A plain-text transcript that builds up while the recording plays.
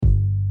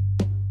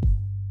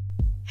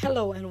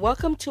Hello and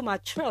welcome to my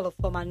trailer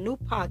for my new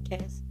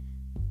podcast.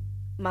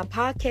 My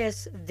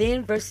podcast,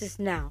 Then versus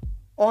Now.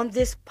 On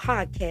this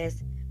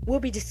podcast, we'll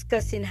be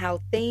discussing how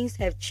things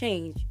have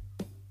changed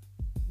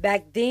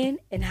back then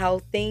and how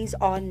things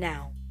are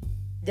now.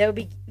 There will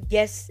be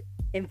guests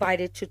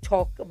invited to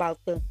talk about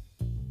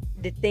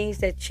the things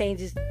that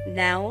changes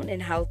now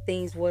and how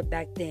things were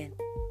back then.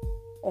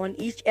 On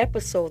each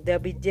episode,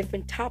 there'll be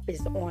different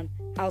topics on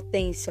how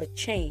things have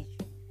changed.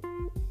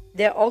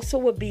 There also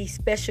will be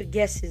special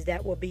guests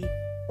that will be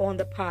on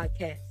the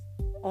podcast.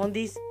 On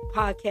these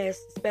podcasts,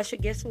 special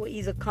guests will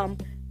either come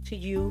to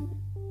you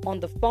on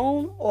the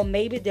phone or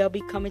maybe they'll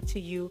be coming to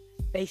you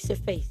face to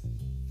face.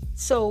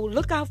 So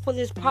look out for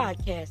this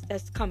podcast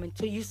that's coming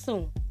to you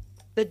soon.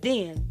 The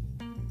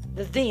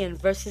Then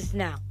versus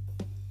Now.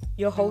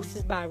 Your host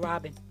is by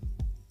Robin.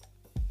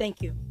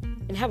 Thank you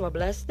and have a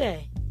blessed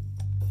day.